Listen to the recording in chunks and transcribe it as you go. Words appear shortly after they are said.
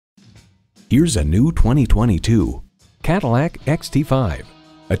Here's a new 2022 Cadillac XT5.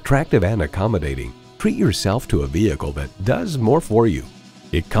 Attractive and accommodating, treat yourself to a vehicle that does more for you.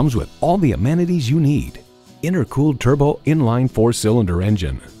 It comes with all the amenities you need. Intercooled turbo inline 4-cylinder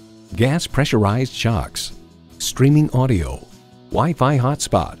engine, gas pressurized shocks, streaming audio, Wi-Fi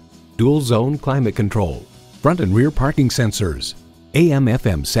hotspot, dual zone climate control, front and rear parking sensors,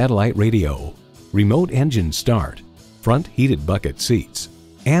 AM/FM satellite radio, remote engine start, front heated bucket seats,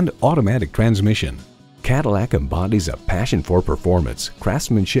 and automatic transmission. Cadillac embodies a passion for performance,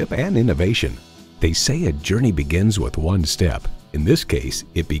 craftsmanship, and innovation. They say a journey begins with one step. In this case,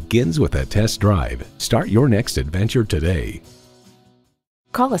 it begins with a test drive. Start your next adventure today.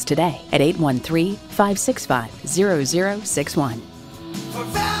 Call us today at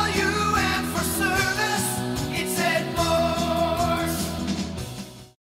 813-565-0061.